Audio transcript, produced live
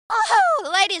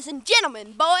Oh, ladies and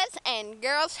gentlemen, boys and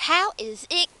girls, how is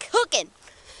it cooking?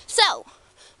 So,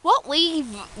 what we've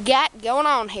got going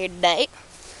on here today,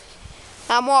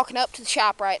 I'm walking up to the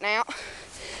shop right now.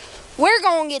 We're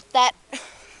going to get that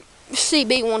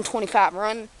CB125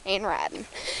 running and riding.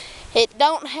 It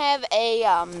don't have a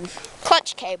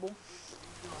clutch cable.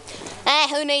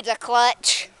 Who needs a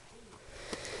clutch?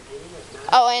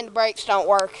 Oh, and the brakes don't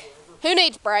work. Who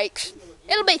needs brakes?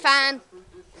 It'll be fine.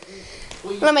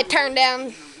 Let me turn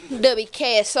down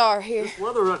WKSR here.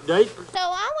 Weather update. So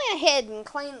I went ahead and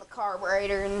cleaned the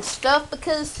carburetor and stuff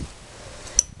because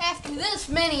after this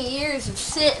many years of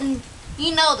sitting,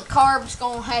 you know the carb's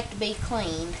gonna have to be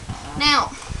cleaned.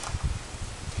 Now,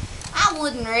 I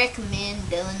wouldn't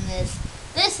recommend doing this.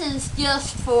 This is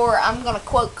just for, I'm gonna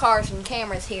quote Cars and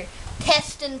Cameras here,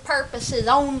 testing purposes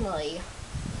only.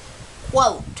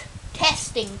 Quote,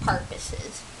 testing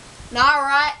purposes. Not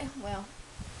right? Well,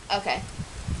 okay.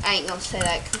 I ain't gonna say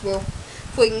that because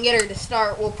if we can get her to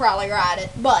start, we'll probably ride it.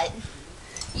 But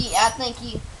yeah, I think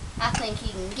you can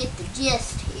get the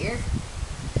gist here.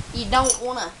 You don't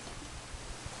wanna.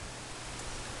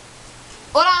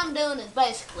 What I'm doing is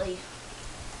basically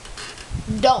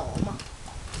dumb.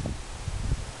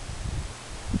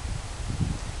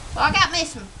 So I got me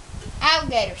some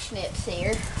alligator snips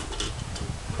here,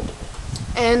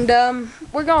 and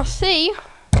we're gonna see.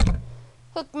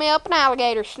 Hook me up an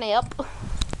alligator snip.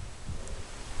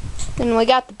 Then we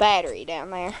got the battery down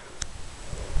there.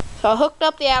 So I hooked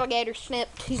up the alligator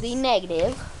snip to the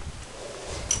negative.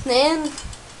 Then,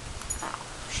 oh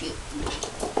shoot.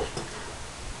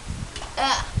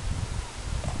 I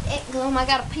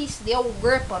got a piece of the old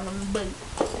grip on the boot.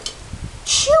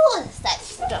 Chews that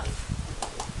stuff.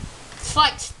 It's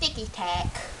like sticky tack.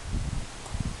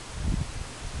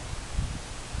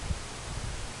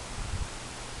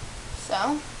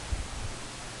 So,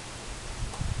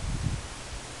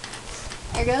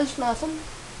 there goes nothing.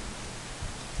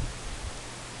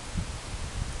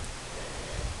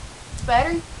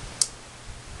 Battery.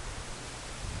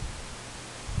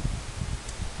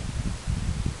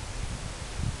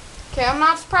 Okay, I'm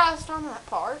not surprised on that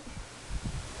part.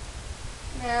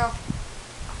 Now,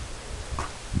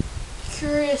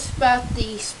 curious about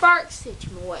the spark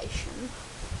situation.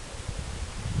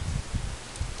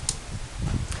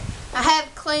 I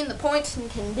have cleaned the points and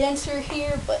condenser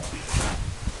here,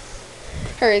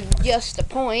 or just the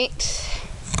points.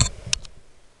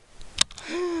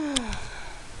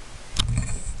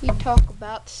 You talk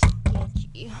about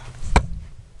sketchy.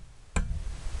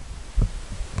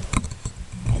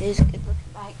 That is a good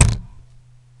looking bike.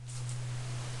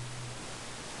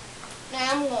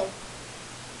 Now I'm going to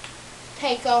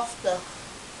take off the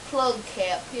plug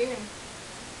cap here and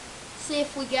see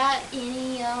if we got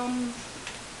any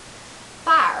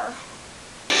fire.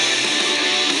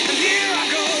 And here I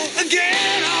go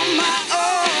again on my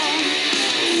own.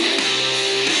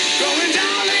 Going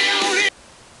down the only.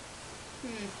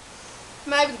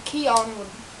 Maybe the key on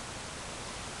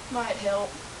might help.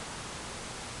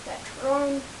 That's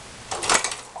wrong.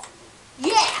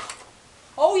 Yeah!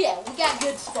 Oh yeah, we got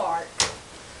good spark.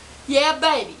 Yeah,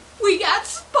 baby, we got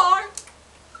spark.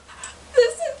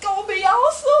 This is gonna be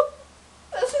awesome.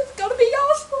 This is gonna be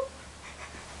awesome.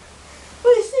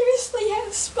 We seriously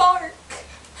have spark.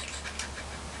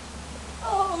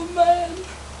 Oh man,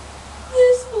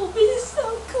 this will be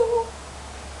so cool.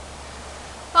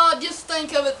 Oh, just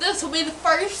think of it. This will be the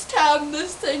first time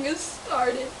this thing has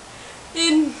started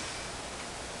in,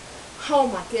 oh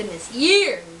my goodness,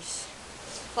 years.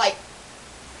 Like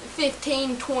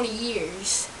 15, 20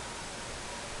 years.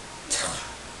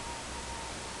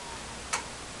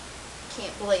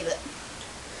 Can't believe it.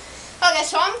 Okay,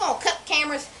 so I'm going to cut the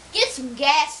cameras, get some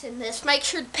gas in this, make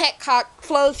sure the petcock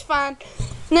flows fine,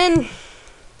 and then,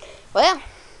 well,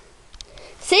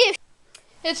 see if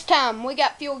it's time. We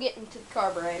got fuel getting to the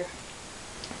carburetor.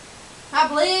 I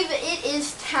believe it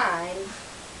is time.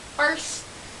 First,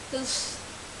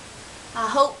 I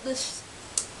hope this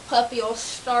puppy will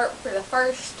start for the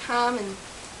first time in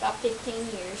about 15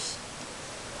 years.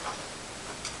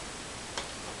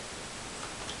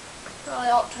 Probably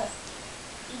ought to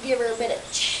give her a bit of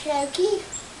chokey.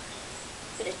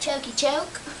 Bit of chokey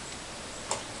choke.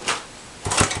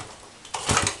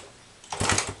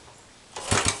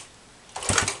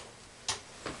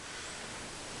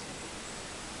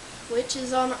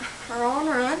 Switches are on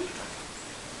run.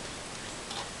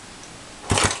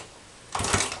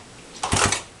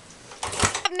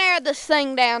 I've narrowed this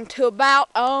thing down to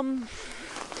about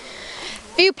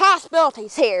few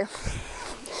possibilities here.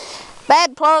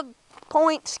 Bad plug,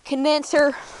 points,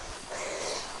 condenser,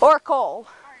 or coil.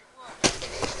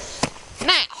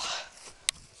 Now,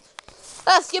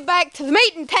 let's get back to the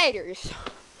meat and taters.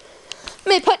 Let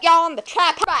me put y'all on the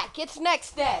tripod back. It's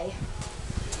next day.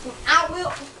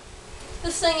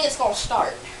 This thing is gonna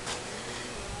start.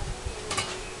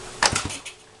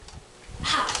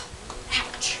 Ah,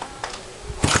 ouch.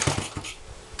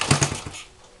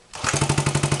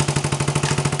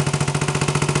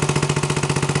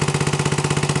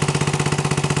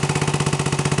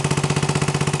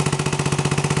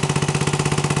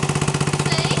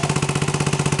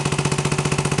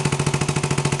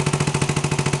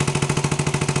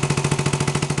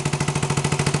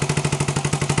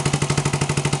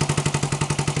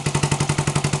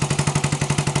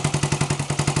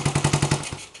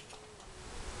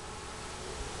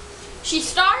 She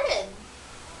started.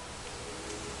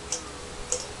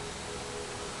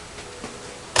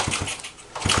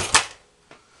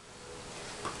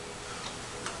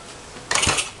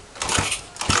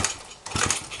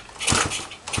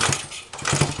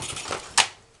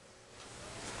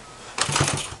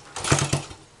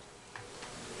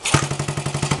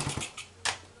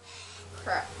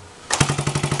 Crap.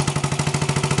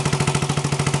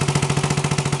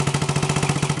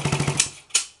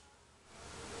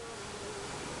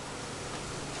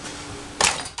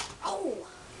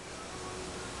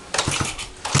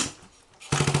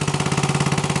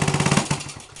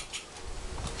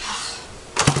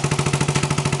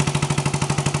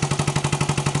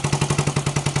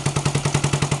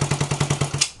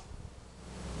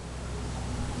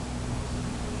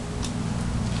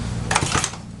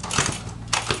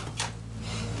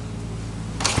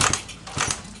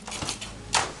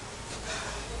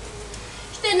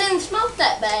 It didn't smoke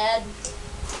that bad.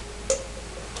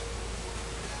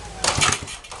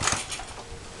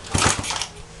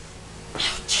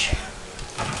 Ouch.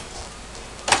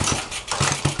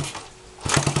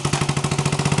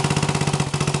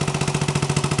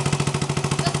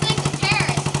 Good thing the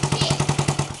terrace is hit.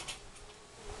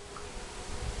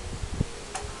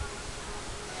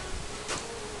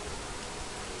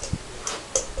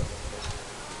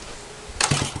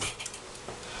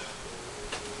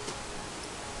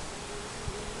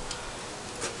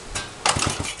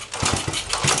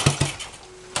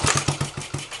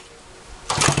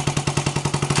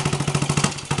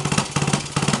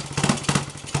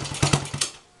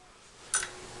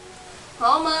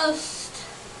 Almost.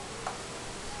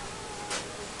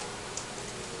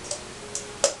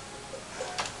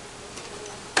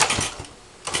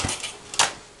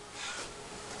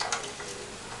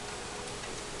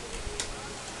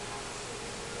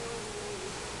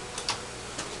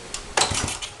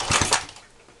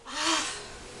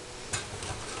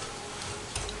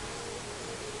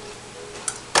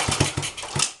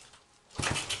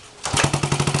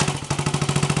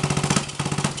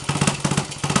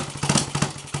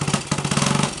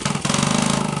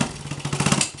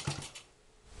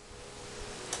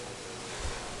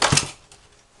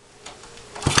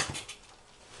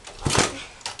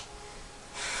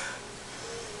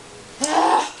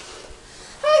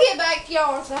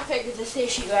 Y'all once I figured this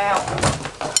issue out.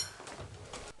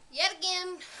 Yet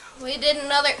again, we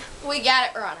got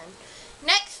it running.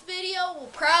 Next video will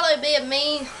probably be of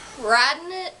me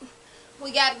riding it.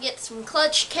 We got to get some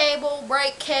clutch cable,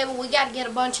 brake cable. We got to get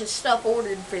a bunch of stuff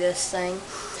ordered for this thing.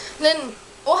 Then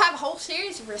we'll have a whole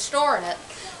series of restoring it.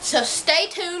 So stay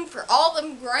tuned for all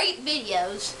them great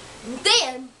videos. And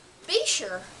then be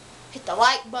sure hit the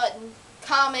like button,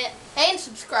 comment, and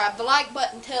subscribe. The like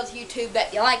button tells YouTube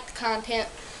that you like the content,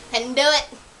 and do it.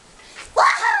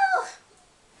 Woohoo!